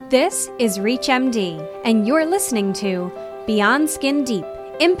This is ReachMD, and you're listening to Beyond Skin Deep,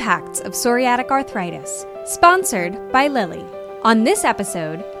 Impacts of Psoriatic Arthritis, sponsored by Lilly. On this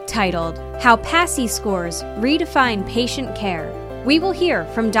episode, titled How PASI Scores Redefine Patient Care, we will hear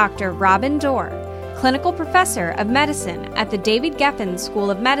from Dr. Robin Dorr, clinical professor of medicine at the David Geffen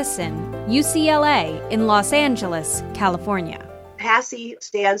School of Medicine, UCLA in Los Angeles, California. PASI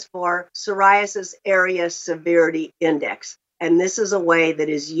stands for Psoriasis Area Severity Index, and this is a way that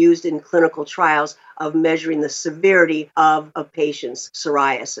is used in clinical trials of measuring the severity of a patient's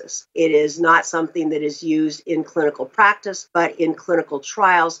psoriasis. It is not something that is used in clinical practice, but in clinical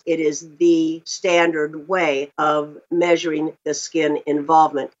trials, it is the standard way of measuring the skin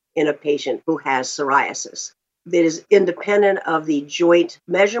involvement in a patient who has psoriasis. That is independent of the joint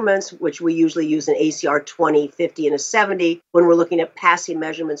measurements, which we usually use an ACR 20, 50, and a 70. When we're looking at PASI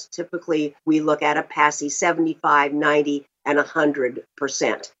measurements, typically we look at a PASI 75, 90, and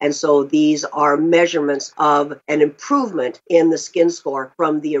 100%. And so these are measurements of an improvement in the skin score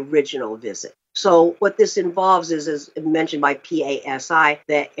from the original visit. So what this involves is, as mentioned by PASI,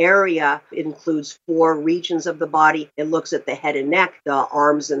 the area includes 4 regions of the body. It looks at the head and neck, the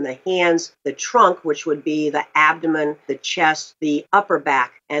arms and the hands, the trunk, which would be the abdomen, the chest, the upper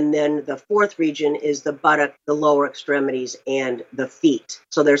back, and then the 4th region is the buttock, the lower extremities, and the feet.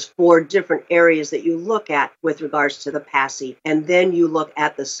 So there's 4 different areas that you look at with regards to the PASI. And then you look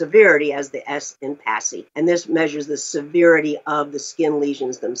at the severity as the S in PASI. And this measures the severity of the skin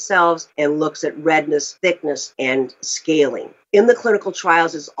lesions themselves and looks at redness, thickness, and scaling. In the clinical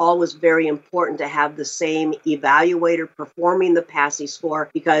trials, it's always very important to have the same evaluator performing the PASI score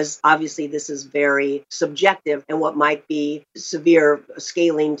because obviously this is very subjective, and what might be severe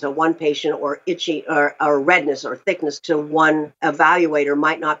scaling to one patient or itching or redness or thickness to one evaluator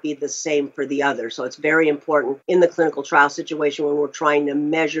might not be the same for the other. So it's very important in the clinical trial situation when we're trying to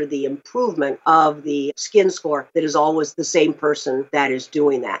measure the improvement of the skin score that is always the same person that is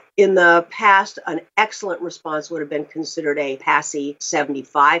doing that. In the past, an excellent response would have been considered a PASI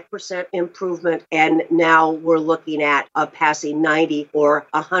 75% improvement, and now we're looking at a PASI 90 or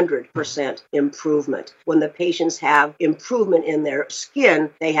 100% improvement. When the patients have improvement in their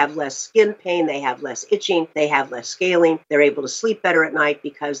skin, they have less skin pain, they have less itching, they have less scaling, they're able to sleep better at night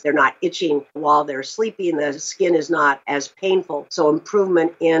because they're not itching while they're sleeping, the skin is not as painful. So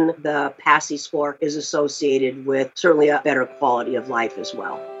improvement in the PASI score is associated with certainly a better quality of life as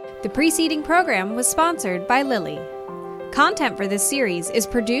well. The preceding program was sponsored by Lilly. Content for this series is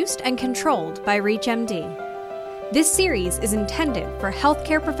produced and controlled by ReachMD. This series is intended for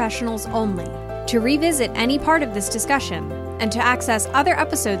healthcare professionals only. To revisit any part of this discussion and to access other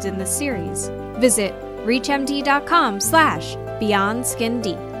episodes in this series, visit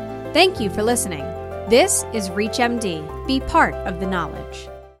reachmd.com/beyondskindeep. Thank you for listening. This is ReachMD. Be part of the knowledge.